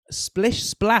Splish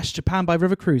Splash Japan by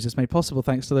River Cruise is made possible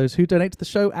thanks to those who donate to the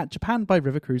show at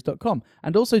japanbyrivercruise.com,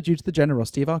 and also due to the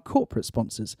generosity of our corporate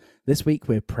sponsors. This week,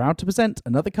 we're proud to present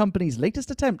another company's latest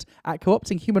attempt at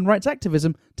co-opting human rights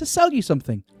activism to sell you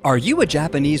something. Are you a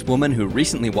Japanese woman who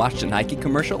recently watched a Nike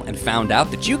commercial and found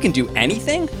out that you can do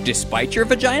anything despite your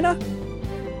vagina?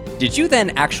 Did you then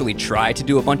actually try to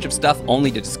do a bunch of stuff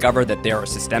only to discover that there are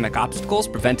systemic obstacles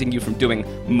preventing you from doing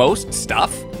most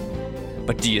stuff?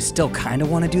 But do you still kind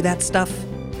of want to do that stuff?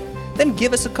 Then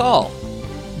give us a call.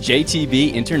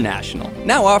 JTB International,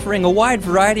 now offering a wide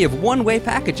variety of one-way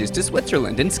packages to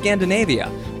Switzerland and Scandinavia,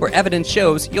 where evidence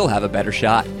shows you'll have a better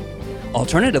shot.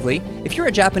 Alternatively, if you're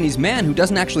a Japanese man who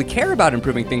doesn't actually care about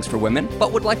improving things for women,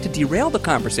 but would like to derail the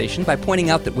conversation by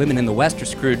pointing out that women in the West are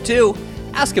screwed too,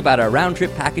 ask about our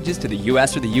round-trip packages to the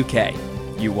US or the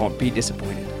UK. You won't be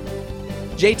disappointed.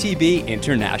 JTB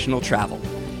International Travel.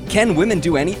 Can women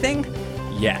do anything?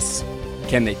 Yes.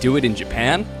 Can they do it in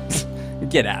Japan?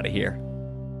 Get out of here.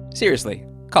 Seriously,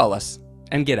 call us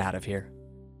and get out of here.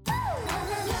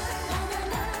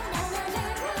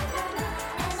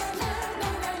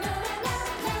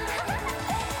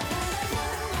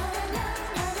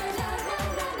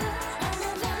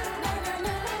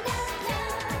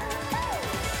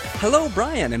 Hello,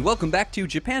 Brian, and welcome back to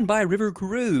Japan by River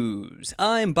Cruise.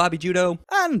 I'm Bobby Judo.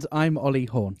 And I'm Ollie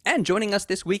Horn. And joining us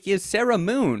this week is Sarah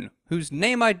Moon, whose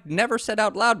name I'd never said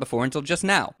out loud before until just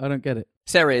now. I don't get it.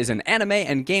 Sarah is an anime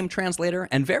and game translator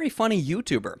and very funny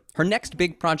YouTuber. Her next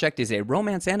big project is a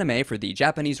romance anime for the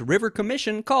Japanese River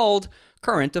Commission called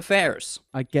Current Affairs.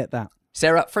 I get that.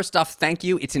 Sarah, first off, thank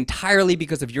you. It's entirely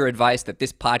because of your advice that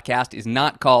this podcast is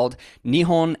not called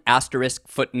Nihon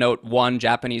 *1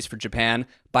 Japanese for Japan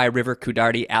by River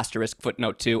Kudardi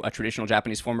 *2, a traditional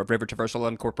Japanese form of river traversal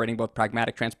incorporating both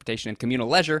pragmatic transportation and communal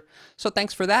leisure. So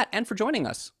thanks for that and for joining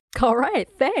us. All right,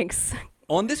 thanks.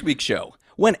 On this week's show,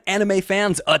 when anime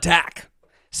fans attack,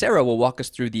 Sarah will walk us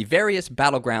through the various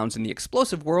battlegrounds in the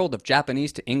explosive world of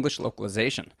Japanese to English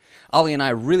localization. Ollie and I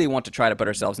really want to try to put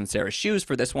ourselves in Sarah's shoes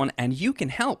for this one, and you can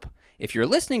help. If you're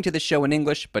listening to the show in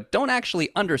English but don't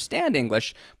actually understand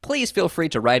English, please feel free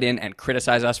to write in and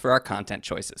criticize us for our content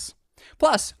choices.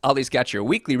 Plus, Ollie's got your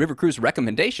weekly River Cruise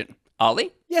recommendation.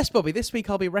 Ollie? Yes, Bobby, this week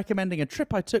I'll be recommending a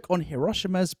trip I took on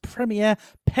Hiroshima's premier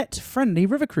pet-friendly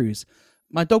river cruise.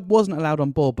 My dog wasn't allowed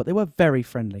on board, but they were very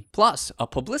friendly. Plus, a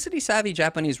publicity-savvy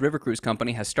Japanese river cruise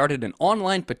company has started an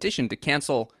online petition to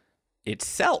cancel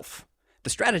itself. The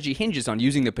strategy hinges on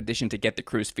using the petition to get the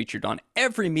cruise featured on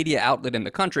every media outlet in the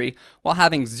country while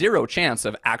having zero chance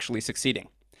of actually succeeding.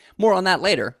 More on that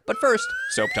later, but first,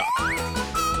 Soap Talk.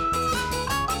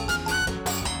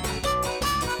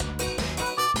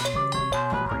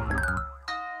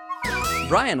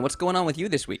 Brian, what's going on with you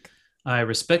this week? I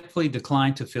respectfully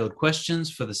decline to field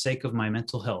questions for the sake of my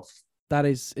mental health. That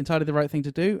is entirely the right thing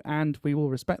to do, and we will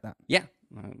respect that. Yeah,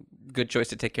 good choice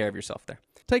to take care of yourself there.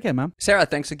 Take care, man. Sarah,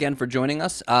 thanks again for joining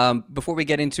us. Before we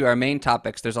get into our main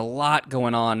topics, there's a lot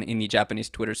going on in the Japanese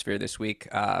Twitter sphere this week.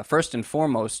 First and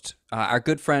foremost, our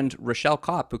good friend Rochelle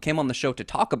Kopp, who came on the show to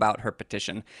talk about her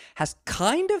petition, has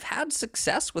kind of had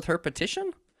success with her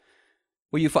petition.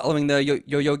 Were you following the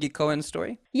Yoyogi Koen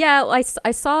story? Yeah,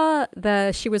 I saw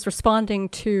that she was responding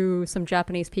to some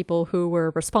Japanese people who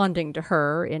were responding to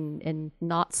her in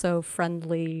not so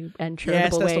friendly and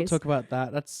charitable ways. Yes, let's not talk about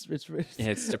that.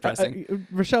 It's depressing.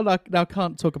 Rochelle now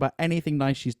can't talk about anything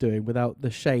nice she's doing without the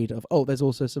shade of, oh, there's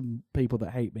also some people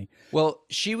that hate me. Well,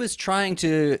 she was trying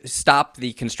to stop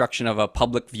the construction of a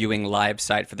public viewing live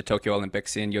site for the Tokyo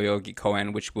Olympics in Yoyogi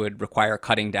Koen, which would require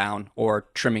cutting down or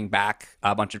trimming back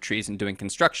a bunch of trees and doing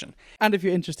construction. And if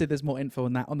you're interested, there's more info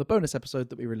on that on the bonus episode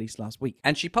that we released last week.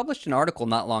 And she published an article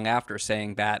not long after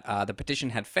saying that the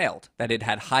petition had failed, that it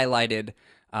had highlighted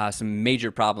some major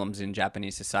problems in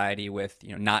Japanese society with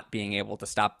not being able to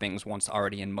stop things once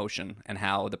already in motion, and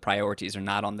how the priorities are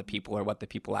not on the people or what the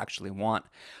people actually want.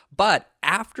 But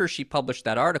after she published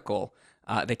that article,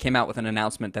 they came out with an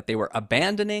announcement that they were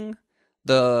abandoning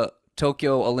the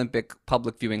Tokyo Olympic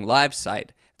public viewing live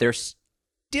site. They're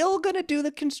still going to do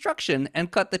the construction and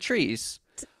cut the trees,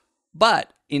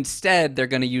 but instead they're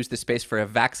going to use the space for a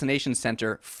vaccination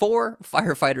center for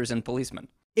firefighters and policemen.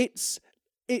 It's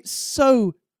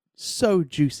so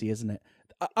juicy, isn't it?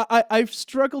 I've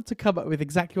struggled to come up with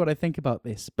exactly what I think about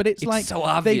this, but it's like so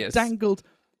obvious. They dangled.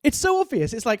 It's so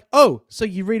obvious. It's like, oh, so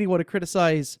you really want to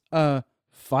criticize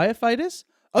firefighters?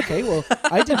 Okay, well,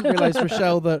 I didn't realize,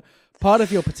 Rochelle, that part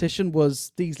of your petition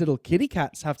was these little kitty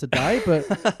cats have to die, but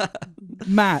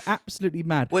mad, absolutely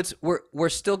mad. We're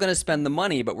still going to spend the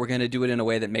money, but we're going to do it in a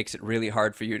way that makes it really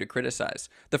hard for you to criticize.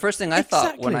 The first thing I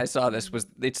thought when I saw this was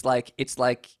it's like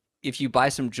if you buy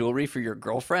some jewelry for your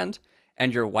girlfriend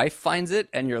and your wife finds it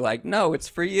and you're like, no, it's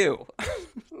for you.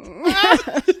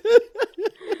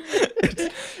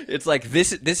 It's like,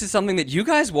 this is something that you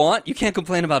guys want. You can't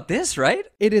complain about this, right?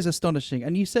 It is astonishing.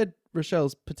 And you said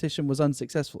Rochelle's petition was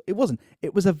unsuccessful. It wasn't.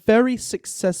 It was a very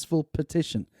successful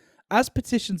petition. As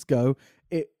petitions go,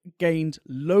 it gained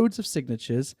loads of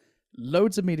signatures,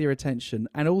 loads of media attention,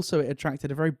 and also it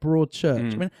attracted a very broad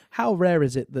church. I mean, how rare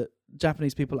is it that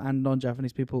Japanese people and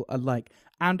non-Japanese people alike,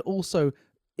 and also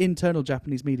internal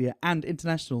Japanese media and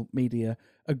international media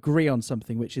agree on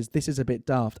something, which is this is a bit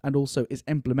daft, and also is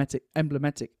emblematic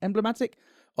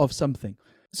of something.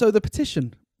 So the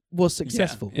petition was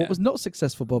successful. Yeah. What was not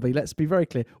successful, Bobby, let's be very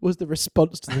clear, was the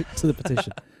response to the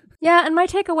petition. Yeah, and my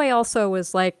takeaway also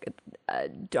was like,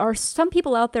 are some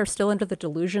people out there still under the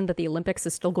delusion that the Olympics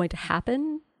is still going to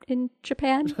happen in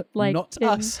Japan? Like Not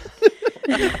us.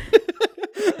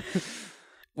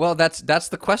 Well, that's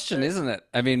the question, isn't it?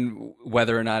 I mean,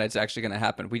 whether or not it's actually going to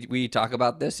happen. We talk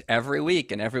about this every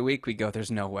week, and every week we go,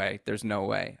 there's no way.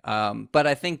 But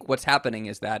I think what's happening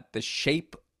is that the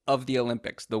shape of the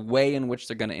Olympics, the way in which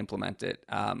they're going to implement it,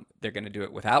 they're going to do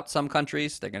it without some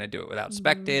countries. They're going to do it without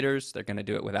spectators. They're going to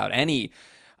do it without any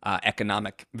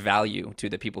economic value to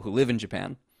the people who live in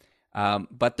Japan.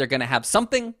 But they're going to have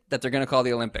something that they're going to call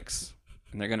the Olympics.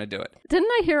 And they're going to do it. Didn't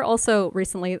I hear also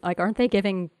recently, like, aren't they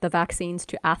giving the vaccines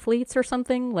to athletes or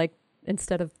something, like,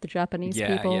 instead of the Japanese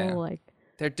people? Yeah. Like,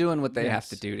 they're doing what they have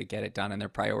to do to get it done, and they're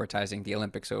prioritizing the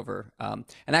Olympics over. And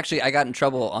actually, I got in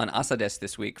trouble on Asades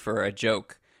this week for a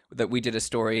joke that we did a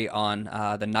story on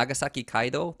the Nagasaki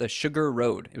Kaido, the Sugar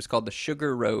Road. It was called the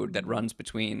Sugar Road that runs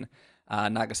between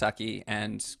Nagasaki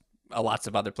and lots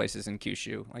of other places in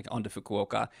Kyushu, like onto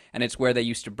Fukuoka. And it's where they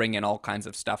used to bring in all kinds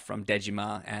of stuff from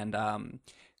Dejima and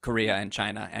Korea and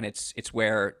China. And it's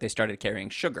where they started carrying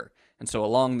sugar. And so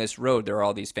along this road, there are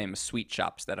all these famous sweet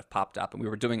shops that have popped up. And we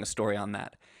were doing a story on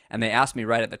that. And they asked me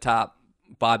right at the top,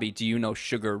 Bobby, do you know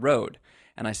Sugar Road?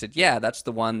 And I said, yeah, that's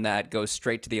the one that goes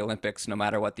straight to the Olympics no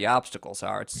matter what the obstacles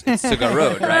are. It's Sugar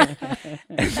Road, right?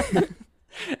 And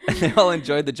they all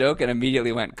enjoyed the joke and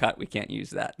immediately went, cut, we can't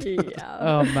use that. yeah.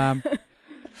 Oh, man.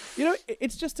 You know,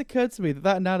 it's just occurred to me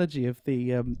that analogy of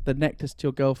the necklace to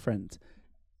your girlfriend,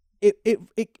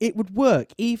 it would work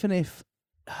even if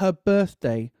her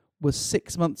birthday was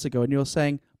 6 months ago and you're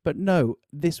saying, but no,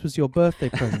 this was your birthday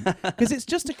present. Because it's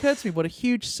just occurred to me what a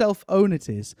huge self-own it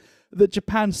is that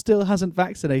Japan still hasn't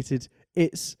vaccinated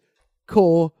its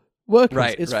core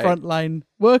workers, its frontline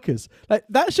workers. Like,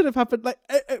 that should have happened. Like,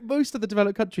 most of the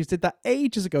developed countries did that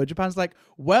ages ago. Japan's like,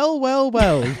 well,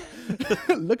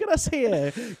 look at us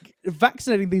here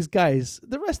vaccinating these guys.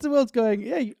 The rest of the world's going,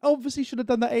 yeah, you obviously should have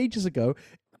done that ages ago.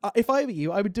 If I were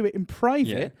you, I would do it in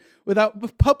private without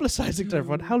publicizing to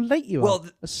everyone how late you are.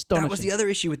 Astonishing. That was the other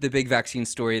issue with the big vaccine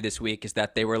story this week, is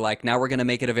that they were like, now we're going to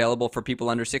make it available for people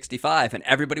under 65. And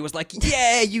everybody was like,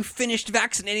 yeah, you finished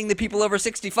vaccinating the people over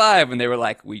 65. And they were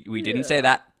like, we didn't say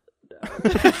that. Oh,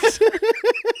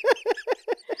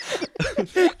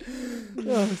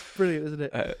 it's brilliant, isn't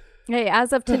it? Hey,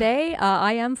 as of today,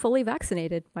 I am fully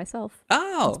vaccinated myself.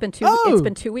 Oh. It's been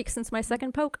 2 weeks since my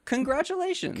second poke.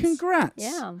 Congratulations. Congrats.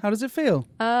 Yeah. How does it feel?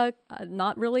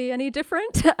 Not really any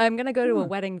different. I'm going to go to a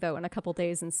wedding, though, in a couple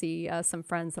days and see some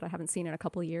friends that I haven't seen in a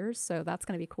couple years. So that's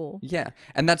going to be cool. Yeah.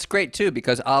 And that's great, too,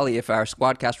 because, Ali, if our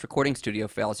Squadcast recording studio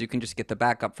fails, you can just get the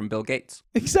backup from Bill Gates.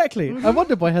 Exactly. I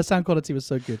wondered why her sound quality was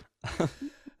so good.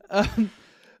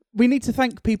 We need to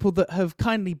thank people that have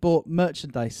kindly bought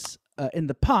merchandise in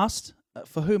the past,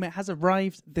 for whom it has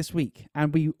arrived this week.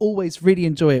 And we always really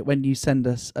enjoy it when you send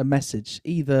us a message,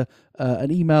 either an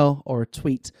email or a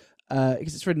tweet,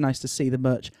 because it's really nice to see the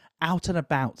merch out and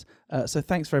about. So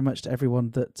thanks very much to everyone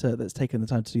that's taken the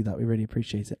time to do that. We really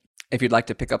appreciate it. If you'd like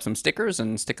to pick up some stickers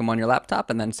and stick them on your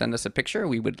laptop and then send us a picture,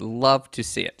 we would love to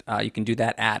see it. You can do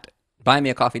that at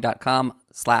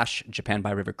buymeacoffee.com/Japan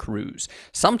by River Cruise.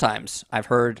 Sometimes I've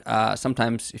heard,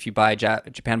 sometimes if you buy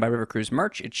Japan by River Cruise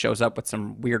merch, it shows up with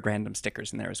some weird random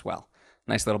stickers in there as well.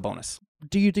 Nice little bonus.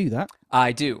 Do you do that?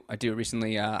 I do.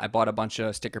 Recently, I bought a bunch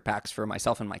of sticker packs for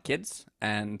myself and my kids,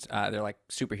 and they're like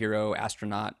superhero,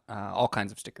 astronaut, all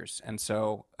kinds of stickers. And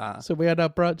so, so we are now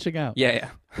branching out. Yeah.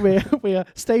 We are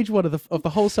stage one of the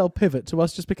wholesale pivot to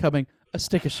us just becoming a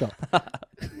sticker shop,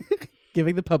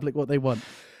 giving the public what they want.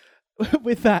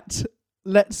 With that,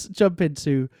 let's jump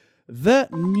into the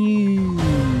news.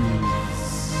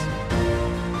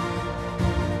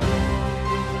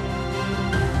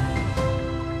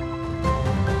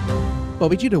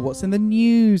 Bobby, do you know what's in the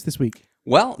news this week?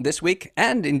 Well, this week,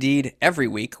 and indeed every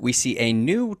week, we see a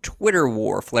new Twitter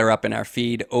war flare up in our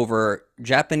feed over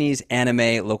Japanese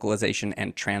anime localization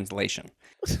and translation.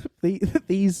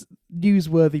 These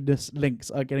newsworthiness links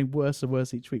are getting worse and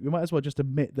worse each week. We might as well just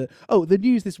admit that, the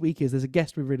news this week is there's a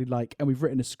guest we really like and we've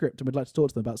written a script and we'd like to talk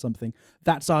to them about something.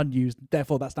 That's our news.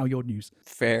 Therefore, that's now your news.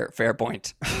 Fair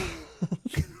point.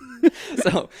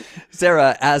 So,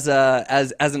 Sarah, as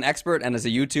an expert and as a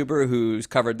YouTuber who's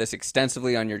covered this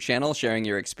extensively on your channel, sharing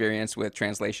your experience with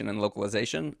translation and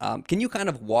localization, can you kind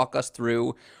of walk us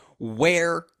through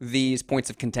where these points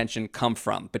of contention come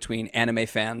from between anime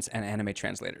fans and anime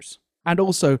translators? And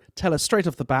also, tell us straight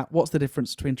off the bat, what's the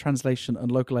difference between translation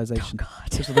and localization? Oh,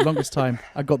 God. Because for the longest time,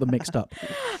 I got them mixed up.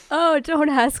 Oh, don't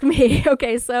ask me.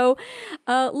 Okay, so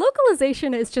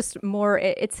localization is just more,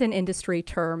 it's an industry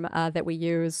term that we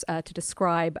use to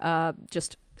describe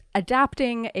just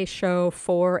adapting a show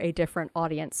for a different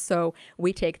audience. So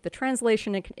we take the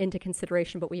translation into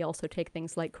consideration, but we also take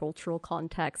things like cultural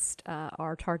context,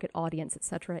 our target audience,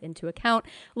 etc., into account.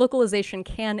 Localization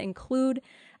can include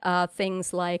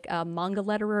things like manga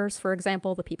letterers, for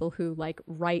example, the people who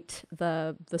write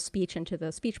the speech into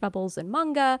the speech bubbles in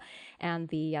manga, and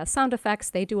the sound effects.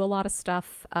 They do a lot of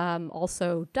stuff.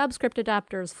 Also, dub script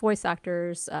adapters, voice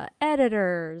actors,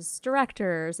 editors,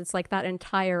 directors. It's like that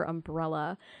entire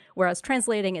umbrella. Whereas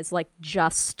translating is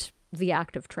just the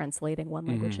act of translating one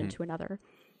language into another.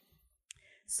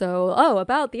 So,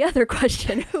 about the other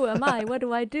question, who am I? What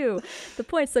do I do? The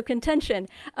points of contention.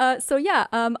 I've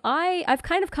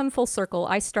kind of come full circle.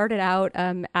 I started out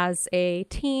as a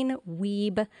teen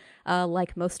weeb,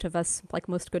 like most of us, like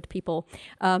most good people.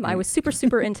 I was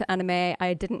super into anime.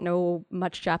 I didn't know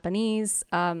much Japanese.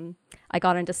 I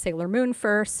got into Sailor Moon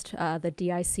first, the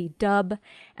DIC dub.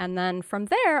 And then from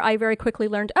there, I very quickly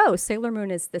learned, Sailor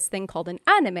Moon is this thing called an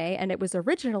anime, and it was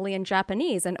originally in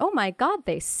Japanese. And oh my God,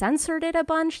 they censored it a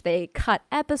bunch. They cut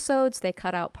episodes. They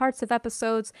cut out parts of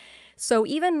episodes. So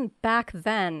even back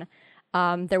then,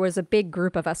 there was a big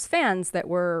group of us fans that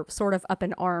were sort of up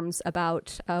in arms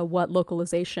about what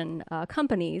localization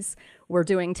companies were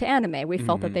doing to anime. We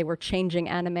felt that they were changing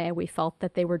anime. We felt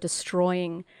that they were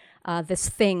destroying this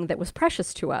thing that was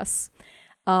precious to us.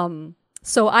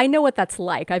 So I know what that's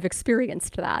like. I've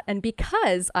experienced that. And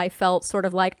because I felt sort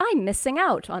of like I'm missing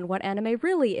out on what anime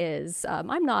really is,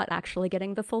 I'm not actually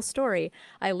getting the full story.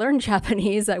 I learned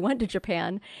Japanese. I went to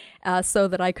Japan so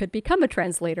that I could become a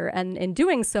translator. And in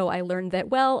doing so, I learned that,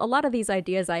 a lot of these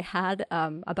ideas I had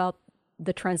about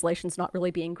the translations not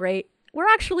really being great were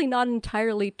actually not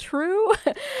entirely true.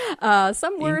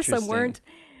 Some were, some weren't.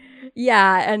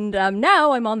 Yeah, and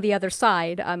now I'm on the other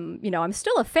side. I'm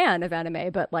still a fan of anime,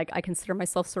 but I consider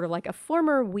myself sort of like a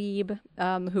former weeb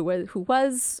who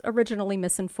was originally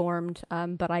misinformed,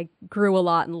 but I grew a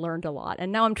lot and learned a lot.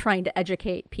 And now I'm trying to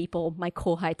educate people, my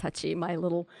kohai tachi, my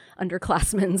little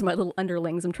underclassmen, my little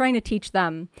underlings. I'm trying to teach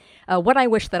them what I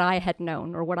wish that I had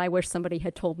known, or what I wish somebody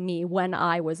had told me when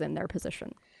I was in their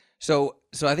position. So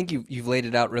I think you've laid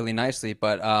it out really nicely,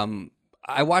 but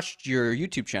I watched your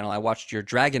YouTube channel. I watched your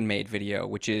Dragon Maid video,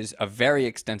 which is a very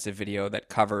extensive video that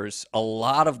covers a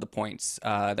lot of the points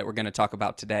that we're going to talk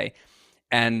about today.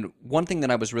 And one thing that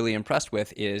I was really impressed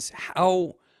with is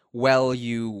how well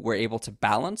you were able to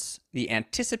balance the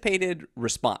anticipated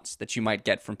response that you might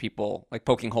get from people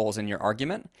poking holes in your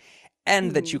argument,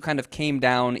 and that you kind of came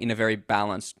down in a very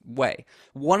balanced way.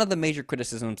 One of the major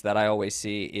criticisms that I always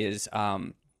see is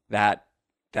that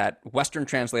Western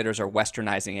translators are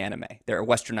westernizing anime. They're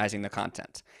westernizing the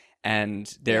content.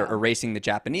 And they're erasing the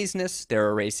Japaneseness, they're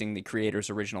erasing the creator's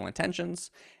original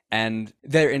intentions, and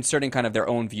they're inserting kind of their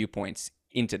own viewpoints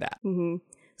into that.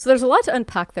 So there's a lot to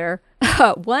unpack there.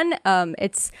 One,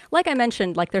 it's like I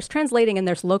mentioned, there's translating and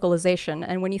there's localization.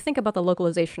 And when you think about the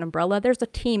localization umbrella, there's a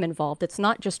team involved. It's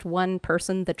not just one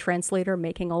person, the translator,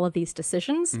 making all of these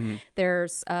decisions.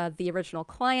 There's the original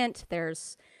client,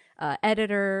 there's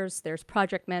editors, there's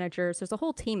project managers, there's a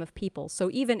whole team of people.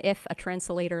 So even if a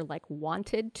translator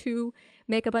wanted to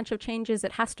make a bunch of changes,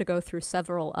 it has to go through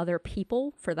several other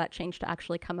people for that change to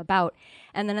actually come about.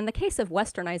 And then in the case of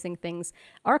westernizing things,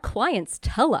 our clients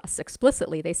tell us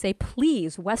explicitly, they say,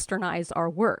 please westernize our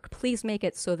work. Please make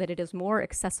it so that it is more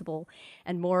accessible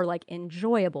and more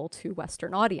enjoyable to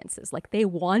Western audiences. They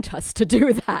want us to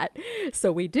do that.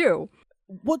 So we do.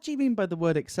 What do you mean by the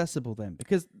word accessible then?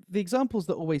 Because the examples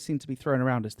that always seem to be thrown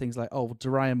around is things like,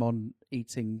 Doraemon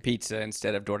eating pizza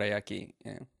instead of dorayaki.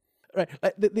 Yeah. Right.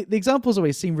 The examples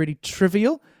always seem really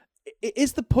trivial.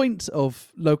 Is the point of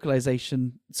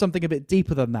localization something a bit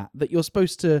deeper than that? That you're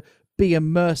supposed to be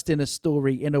immersed in a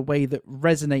story in a way that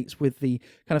resonates with the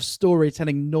kind of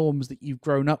storytelling norms that you've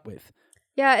grown up with?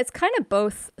 Yeah, it's kind of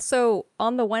both. So,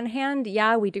 on the one hand,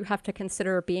 yeah, we do have to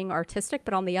consider being artistic.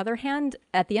 But on the other hand,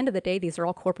 at the end of the day, these are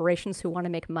all corporations who want to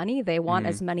make money. They want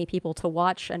as many people to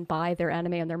watch and buy their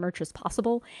anime and their merch as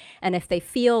possible. And if they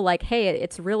feel like, hey,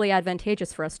 it's really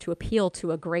advantageous for us to appeal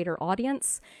to a greater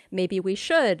audience, maybe we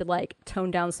should like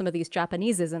tone down some of these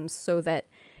Japaneseisms so that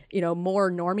more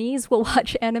normies will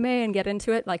watch anime and get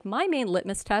into it. Like my main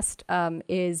litmus test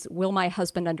is, will my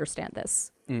husband understand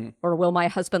this? Or will my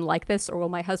husband like this? Or will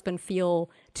my husband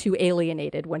feel too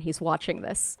alienated when he's watching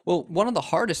this? Well, one of the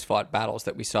hardest fought battles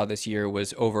that we saw this year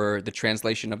was over the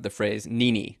translation of the phrase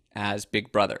Nini as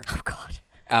Big Brother. Oh,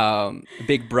 God.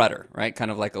 Big Brother, right? Kind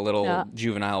of like a little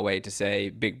juvenile way to say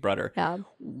Big Brother. Yeah.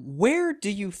 Where do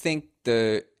you think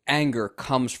the anger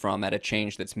comes from at a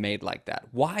change that's made like that?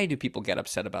 Why do people get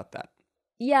upset about that?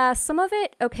 Yeah, some of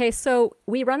it. Okay, so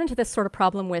we run into this sort of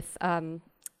problem with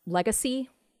legacy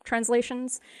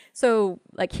translations. So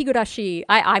like Higurashi,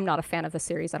 I'm not a fan of the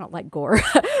series. I don't like gore,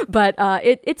 but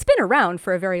it's been around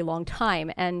for a very long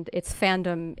time, and its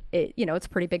fandom, it's a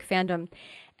pretty big fandom.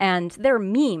 And there are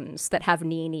memes that have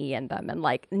Nini in them, and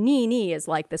like Nini is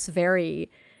like this very,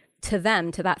 to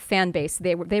them, to that fan base,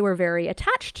 they were very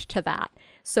attached to that.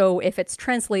 So if it's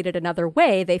translated another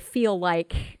way, they feel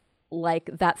like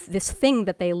that this thing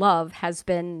that they love has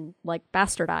been like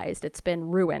bastardized. It's been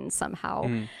ruined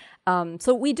somehow.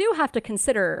 So we do have to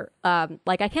consider,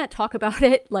 I can't talk about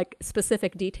it, like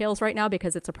specific details right now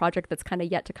because it's a project that's kind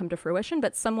of yet to come to fruition,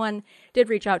 but someone did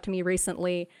reach out to me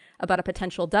recently about a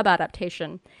potential dub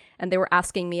adaptation, and they were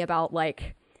asking me about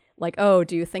like, oh,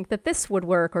 do you think that this would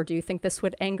work, or do you think this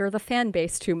would anger the fan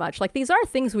base too much? Like, these are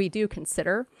things we do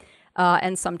consider,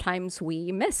 and sometimes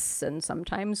we miss, and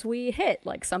sometimes we hit.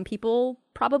 Like, some people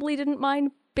probably didn't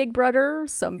mind Big Brother.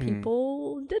 Some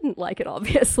people didn't like it,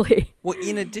 obviously. Well,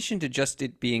 in addition to just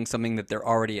it being something that they're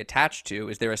already attached to,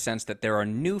 is there a sense that there are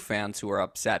new fans who are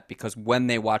upset because when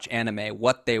they watch anime,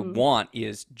 what they want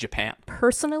is Japan?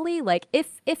 Personally, like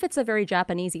if it's a very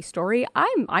Japanesey story,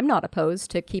 I'm not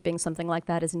opposed to keeping something like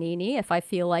that as Nini if I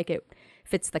feel like it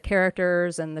fits the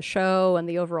characters and the show and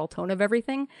the overall tone of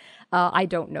everything. I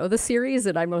don't know the series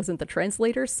and I wasn't the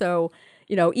translator, so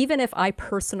even if I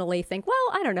personally think, well,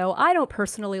 I don't know, I don't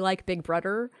personally like Big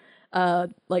Brother,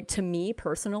 like to me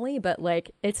personally, but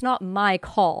like it's not my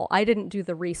call. I didn't do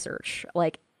the research.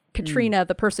 Like Katrina,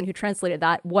 the person who translated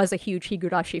that, was a huge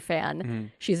Higurashi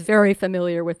fan. She's very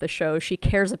familiar with the show. She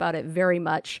cares about it very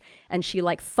much. And she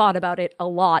like thought about it a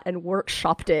lot and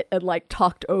workshopped it and like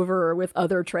talked over with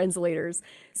other translators.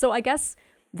 So I guess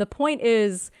the point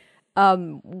is,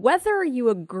 whether you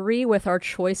agree with our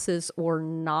choices or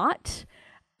not,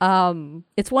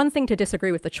 it's one thing to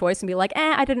disagree with the choice and be like,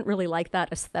 I didn't really like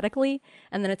that aesthetically.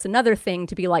 And then it's another thing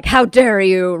to be like, how dare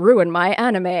you ruin my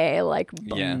anime, like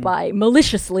by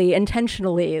maliciously,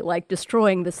 intentionally, like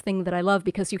destroying this thing that I love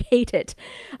because you hate it.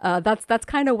 That's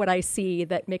kind of what I see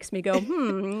that makes me go,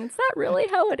 is that really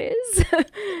how it is?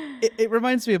 It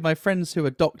reminds me of my friends who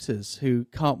are doctors who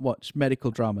can't watch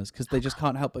medical dramas because they just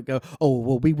can't help but go, oh,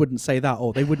 well, we wouldn't say that,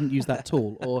 or they wouldn't use that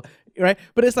tool, or right.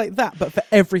 But it's like that, but for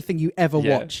everything you ever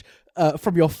watch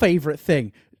from your favorite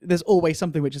thing, there's always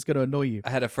something which is going to annoy you. I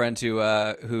had a friend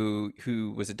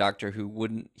who was a doctor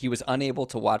he was unable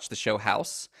to watch the show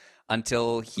House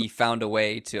until he found a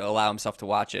way to allow himself to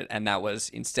watch it, and that was,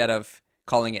 instead of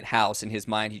calling it House, in his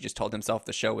mind he just told himself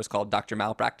the show was called Dr.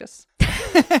 Malpractice.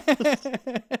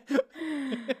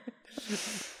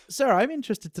 Sarah, I'm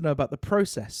interested to know about the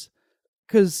process,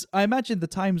 because I imagine the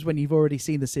times when you've already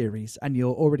seen the series and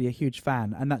you're already a huge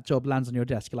fan and that job lands on your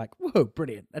desk, you're like, whoa,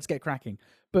 brilliant, let's get cracking.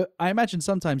 But I imagine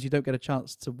sometimes you don't get a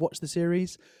chance to watch the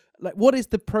series. Like, what is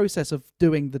the process of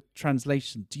doing the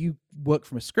translation? Do you work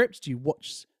from a script? Do you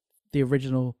watch the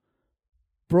original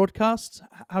broadcast?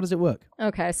 How does it work?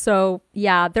 Okay, so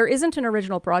yeah, there isn't an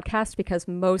original broadcast because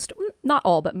most, not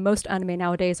all, but most anime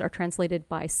nowadays are translated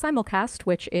by simulcast,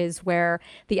 which is where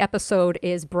the episode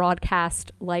is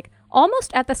broadcast like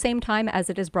almost at the same time as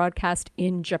it is broadcast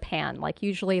in Japan. Like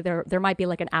usually there might be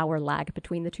like an hour lag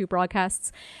between the two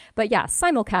broadcasts. But yeah,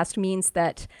 simulcast means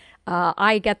that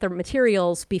I get the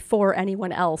materials before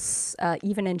anyone else,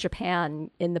 even in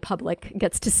Japan, in the public,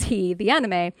 gets to see the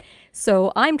anime.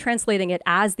 So I'm translating it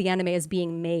as the anime is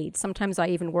being made. Sometimes I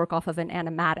even work off of an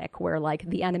animatic where like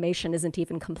the animation isn't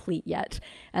even complete yet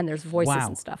and there's voices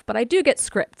and stuff. But I do get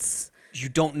scripts. You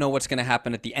don't know what's going to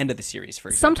happen at the end of the series, for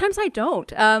example. Sometimes I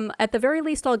don't. At the very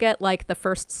least, I'll get like the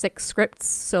first 6 scripts,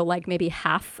 so like maybe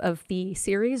half of the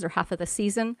series or half of the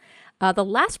season. The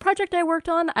last project I worked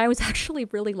on, I was actually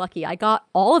really lucky. I got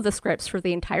all of the scripts for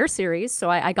the entire series, so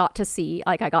I got to see,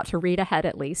 like, I got to read ahead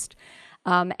at least.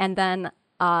 And then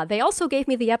they also gave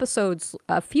me the episodes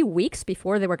a few weeks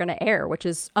before they were going to air, which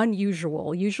is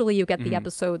unusual. Usually you get the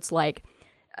episodes like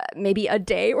maybe a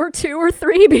day or 2 or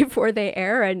 3 before they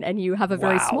air, and you have a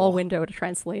very small window to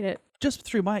translate it. Just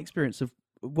through my experience of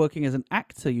working as an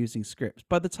actor using scripts,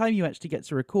 by the time you actually get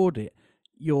to record it,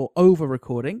 you're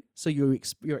over-recording, so you're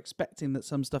expecting that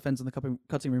some stuff ends on the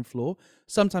cutting room floor.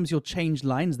 Sometimes you'll change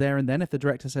lines there and then if the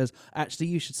director says, actually,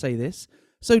 you should say this.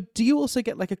 So do you also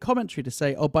get like a commentary to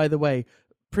say, oh, by the way,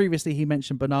 previously he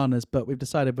mentioned bananas, but we've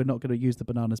decided we're not going to use the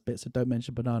bananas bit, so don't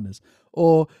mention bananas?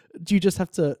 Or do you just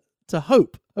have to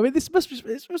hope? I mean, this must be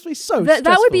so stressful.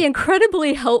 That would be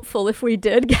incredibly helpful if we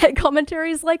did get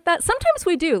commentaries like that. Sometimes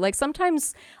we do. Like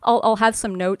sometimes I'll have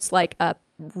some notes like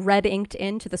red inked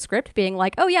into the script being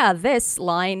like, oh yeah, this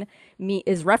line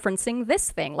is referencing this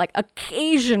thing. Like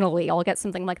occasionally I'll get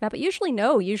something like that, but usually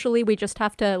no. Usually we just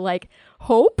have to like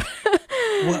hope.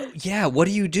 Well, yeah. What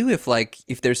do you do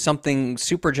if there's something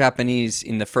super Japanese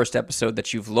in the first episode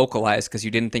that you've localized because you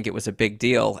didn't think it was a big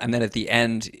deal, and then at the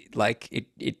end, like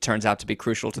it turns out to be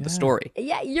crucial to the story?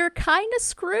 Yeah, you're kind of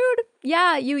screwed.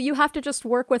 Yeah, you have to just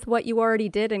work with what you already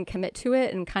did and commit to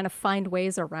it and kind of find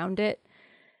ways around it.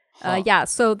 Yeah,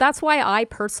 so that's why I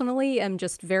personally am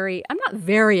I'm not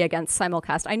very against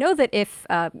simulcast. I know that if,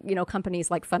 companies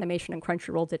like Funimation and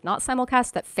Crunchyroll did not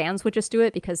simulcast, that fans would just do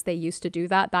it because they used to do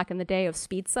that back in the day of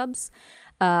speed subs.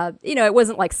 It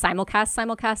wasn't like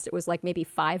simulcast. It was like maybe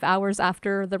 5 hours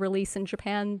after the release in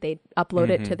Japan. They'd upload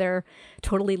it to their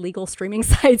totally legal streaming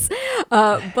sites.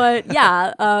 But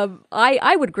yeah,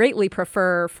 I would greatly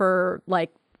prefer for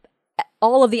like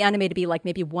all of the anime to be like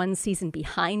maybe one season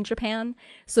behind Japan,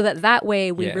 so that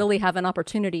way we really have an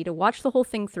opportunity to watch the whole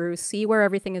thing through, see where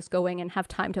everything is going, and have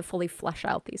time to fully flesh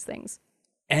out these things.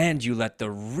 And you let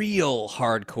the real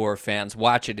hardcore fans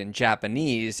watch it in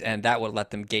Japanese, and that would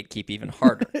let them gatekeep even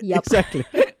harder. Yep. Exactly.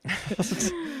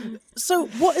 So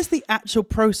what is the actual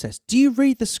process? Do you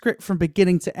read the script from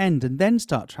beginning to end and then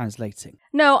start translating?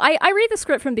 No, I read the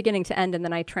script from beginning to end, and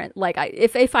then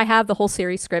if I have the whole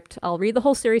series script, I'll read the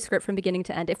whole series script from beginning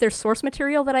to end. If there's source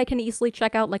material that I can easily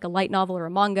check out, like a light novel or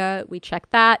a manga, we check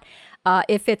that.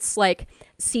 If it's like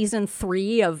season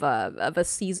 3 of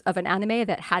an anime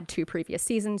that had 2 previous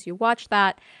seasons, you watch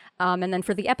that. And then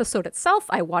for the episode itself,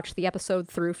 I watch the episode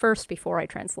through first before I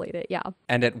translate it. Yeah.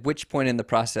 And at which point in the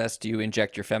process do you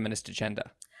inject your feminist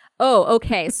agenda? Oh,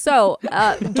 okay. So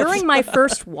during my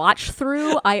first watch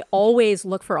through, I always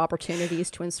look for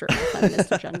opportunities to insert my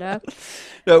feminist agenda.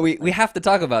 No, we have to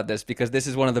talk about this because this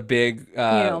is one of the big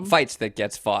fights that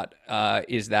gets fought,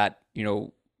 is that,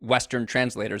 Western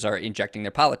translators are injecting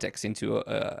their politics into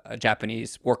a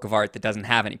Japanese work of art that doesn't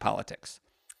have any politics.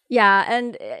 Yeah,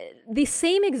 and the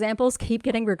same examples keep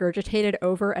getting regurgitated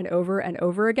over and over and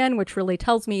over again, which really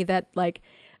tells me that, like,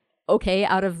 okay,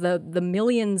 out of the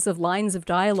millions of lines of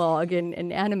dialogue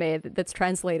in anime that's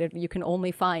translated, you can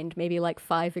only find maybe like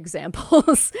 5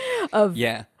 examples of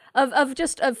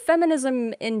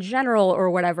feminism in general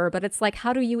or whatever. But it's like,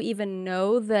 how do you even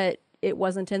know that it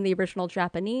wasn't in the original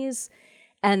Japanese?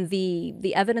 And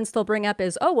the evidence they'll bring up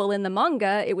is, oh, well, in the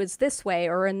manga, it was this way,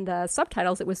 or in the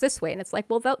subtitles, it was this way. And it's like,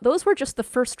 well, those were just the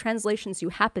first translations you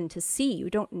happen to see. You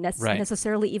don't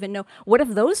necessarily even know. What if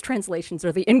those translations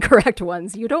are the incorrect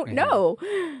ones? You don't know.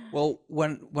 Well,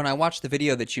 when I watched the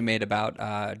video that you made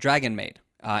about Dragon Maid,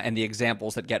 and the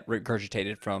examples that get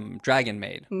regurgitated from Dragon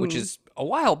Maid, which is a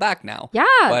while back now. Yeah,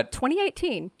 but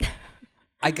 2018.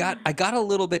 I got a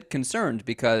little bit concerned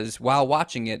because while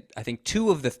watching it, I think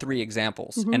 2 of the 3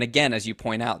 examples, and again, as you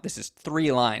point out, this is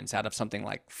 3 lines out of something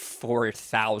like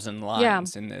 4,000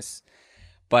 lines in this.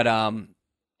 But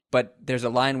there's a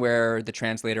line where the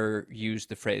translator used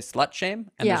the phrase slut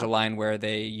shame, and there's a line where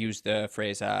they use the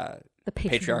phrase the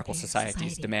patriarchal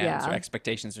society's demands or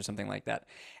expectations or something like that.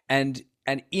 And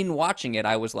in watching it,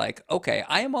 I was like, okay,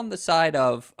 I am on the side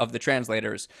of the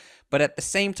translators, but at the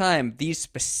same time, these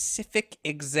specific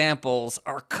examples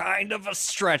are kind of a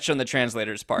stretch on the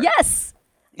translator's part. Yes,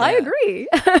 yeah. I agree.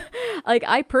 Like,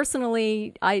 I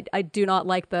personally, I do not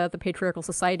like the patriarchal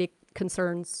society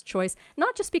concerns choice,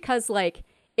 not just because, like,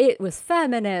 it was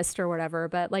feminist or whatever,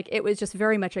 but like it was just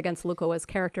very much against Lukowa's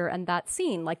character and that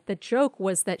scene. Like, the joke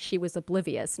was that she was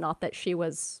oblivious, not that she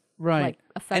was like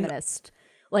a feminist.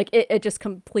 Like, it just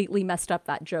completely messed up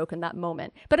that joke in that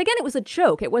moment. But again, it was a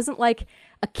joke. It wasn't like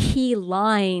a key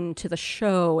line to the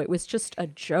show. It was just a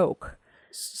joke.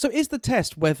 So is the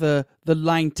test whether the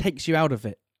line takes you out of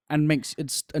it and makes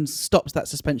it and stops that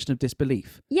suspension of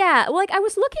disbelief. Yeah, like I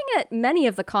was looking at many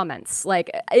of the comments,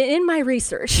 like in my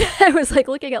research, I was like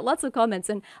looking at lots of comments,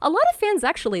 and a lot of fans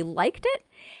actually liked it.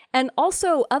 And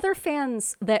also other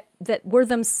fans that were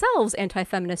themselves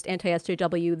anti-feminist,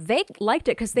 anti-SJW, they liked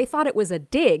it because they thought it was a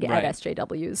dig at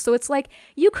SJWs. So it's like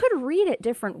you could read it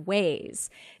different ways.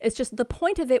 It's just the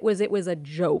point of it was a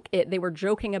joke. They were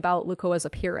joking about Lukoa's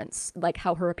appearance, like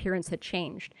how her appearance had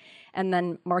changed. And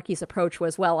then Marky's approach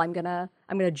was, well, I'm gonna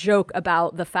joke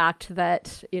about the fact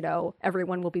that, you know,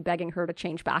 everyone will be begging her to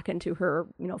change back into her,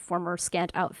 you know, former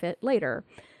scant outfit later.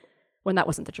 When that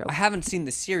wasn't the joke. I haven't seen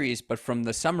the series, but from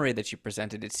the summary that you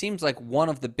presented, it seems like one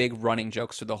of the big running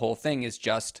jokes for the whole thing is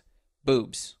just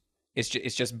boobs. It's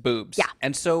just boobs. Yeah.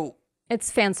 And so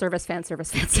it's fan service, fan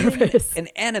service, fan service. an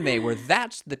anime where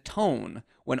that's the tone,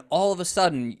 when all of a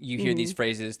sudden you hear these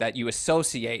phrases that you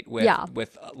associate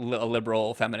with a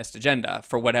liberal feminist agenda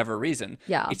for whatever reason,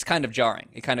 it's kind of jarring.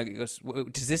 It kind of goes, do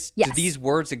these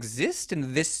words exist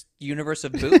in this universe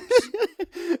of boobs?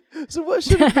 So what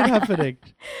should have been happening?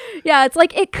 Yeah, it's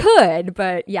like it could,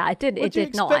 but yeah, it did. It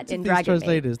did not in these Dragon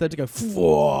translators, they had to go.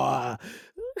 Fwah.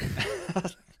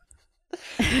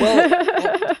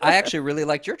 Well, I actually really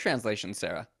liked your translation,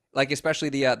 Sarah. Like especially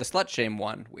the slut shame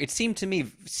one. It seemed to me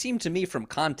from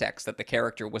context that the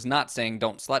character was not saying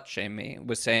 "don't slut shame me." It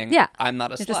was saying, "I'm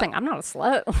not a slut." Just saying, "I'm not a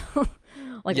slut."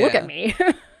 Like, look at me.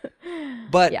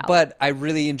 But I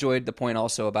really enjoyed the point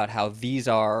also about how these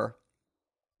are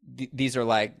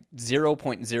like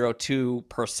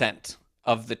 0.02%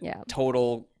 of the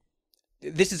total.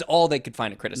 This is all they could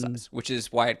find to criticize, which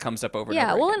is why it comes up over and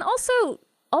over well, again. and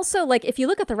also, like, if you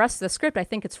look at the rest of the script, I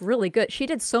think it's really good. She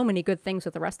did so many good things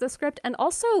with the rest of the script. And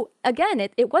also, again,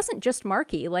 it wasn't just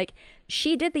Marky. Like,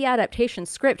 she did the adaptation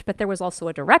script, but there was also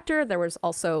a director. There was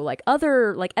also, like,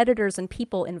 other, like, editors and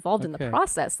people involved in the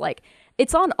process. Like,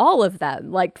 it's on all of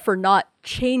them, like, for not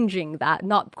changing that,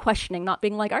 not questioning, not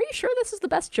being like, are you sure this is the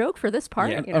best joke for this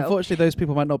part? Yeah. You know? Unfortunately, those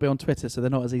people might not be on Twitter, so they're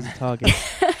not as easy to target.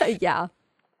 Yeah.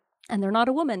 And they're not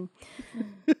a woman.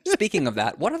 Speaking of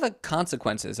that, what are the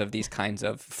consequences of these kinds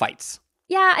of fights?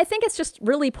 Yeah, I think it's just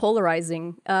really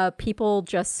polarizing. People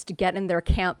just get in their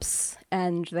camps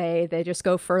and they just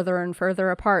go further and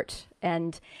further apart.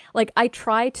 And like I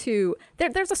try to,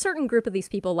 there's a certain group of these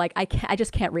people, like I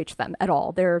just can't reach them at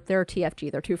all. They're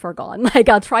TFG, they're too far gone. Like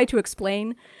I'll try to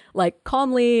explain like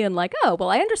calmly and like, oh, well,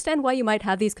 I understand why you might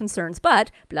have these concerns,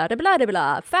 but blah, blah, blah, blah,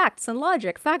 blah, facts and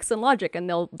logic. And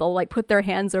they'll like put their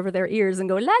hands over their ears and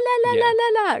go, la, la, la, la,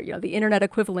 la, la, you know, the internet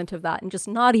equivalent of that, and just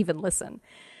not even listen.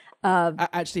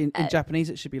 Actually, in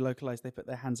Japanese, it should be localized. They put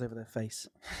their hands over their face.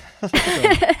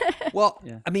 Well,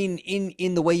 I mean,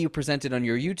 in the way you present it on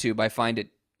your YouTube, I find it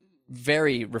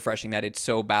very refreshing that it's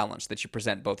so balanced that you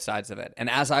present both sides of it. And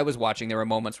as I was watching, there were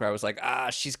moments where I was like,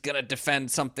 she's going to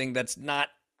defend something that's not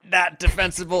that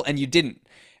defensible. And you didn't.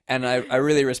 And I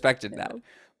really respected that.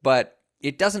 But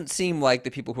it doesn't seem like the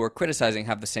people who are criticizing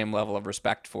have the same level of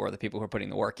respect for the people who are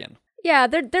putting the work in. Yeah,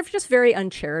 they're just very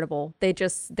uncharitable. They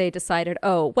decided,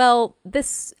 oh, well,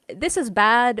 this is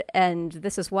bad and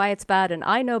this is why it's bad and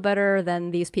I know better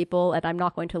than these people and I'm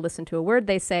not going to listen to a word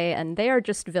they say and they are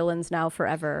just villains now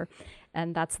forever.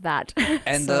 And that's that.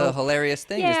 And the hilarious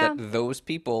thing is that those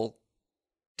people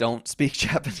don't speak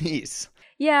Japanese.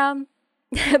 Yeah.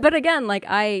 But again, like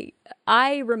I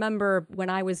remember when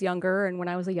I was younger and when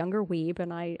I was a younger weeb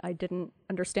and I didn't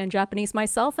understand Japanese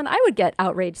myself, and I would get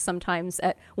outraged sometimes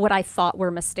at what I thought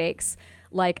were mistakes.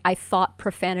 Like I thought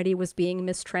profanity was being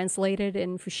mistranslated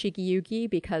in Fushigi Yugi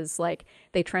because like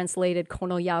they translated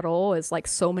kono yaro as like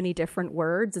so many different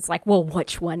words. It's like, well,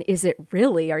 which one is it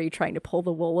really? Are you trying to pull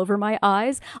the wool over my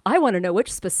eyes? I want to know which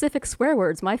specific swear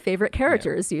words my favorite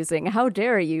character is using. How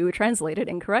dare you translate it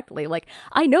incorrectly? Like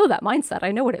I know that mindset.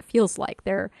 I know what it feels like.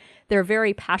 They're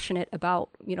very passionate about,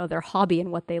 you know, their hobby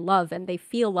and what they love, and they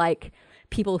feel like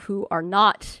people who are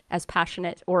not as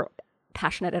passionate or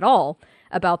passionate at all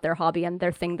about their hobby and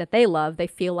their thing that they love, they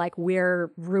feel like we're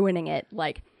ruining it,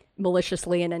 like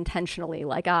maliciously and intentionally,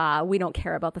 like, we don't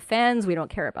care about the fans, we don't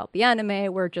care about the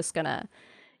anime, we're just gonna,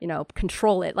 you know,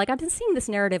 control it. Like I've been seeing this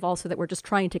narrative also that we're just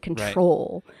trying to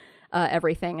control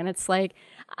everything, and it's like,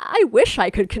 I wish I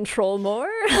could control more.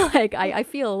 Like I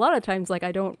feel a lot of times like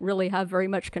I don't really have very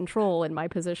much control in my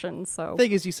position. So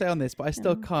thing is, you say on this, but I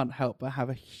still can't help but have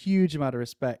a huge amount of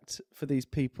respect for these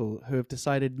people who have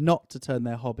decided not to turn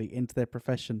their hobby into their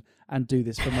profession and do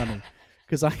this for money.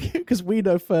 Because we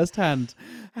know firsthand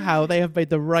how they have made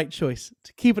the right choice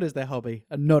to keep it as their hobby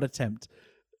and not attempt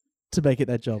to make it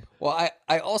their job. Well,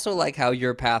 I also like how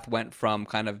your path went from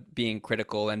kind of being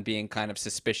critical and being kind of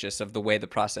suspicious of the way the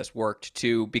process worked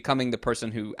to becoming the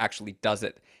person who actually does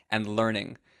it and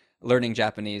learning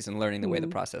Japanese and learning the way the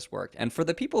process worked. And for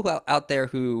the people out there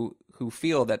who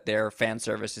feel that their fan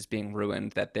service is being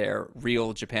ruined, that their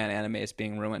real Japan anime is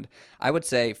being ruined, I would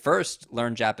say first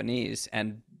learn Japanese,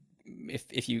 and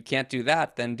if you can't do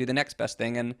that, then do the next best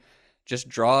thing and just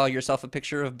draw yourself a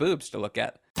picture of boobs to look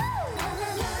at.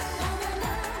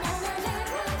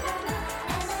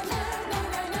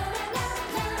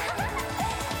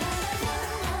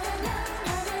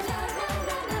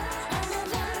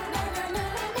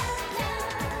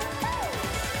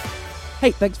 Hey,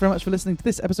 thanks very much for listening to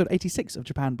this episode 86 of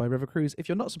Japan by River Cruise. If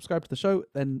you're not subscribed to the show,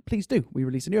 then please do. We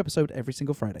release a new episode every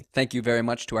single Friday. Thank you very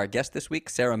much to our guest this week,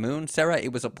 Sarah Moon. Sarah,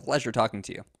 it was a pleasure talking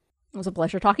to you. It was a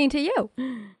pleasure talking to you.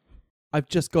 I've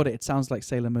just got it. It sounds like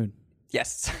Sailor Moon.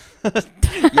 Yes.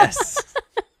 Yes.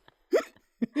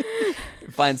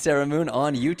 Find Sarah Moon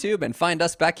on YouTube and find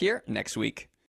us back here next week.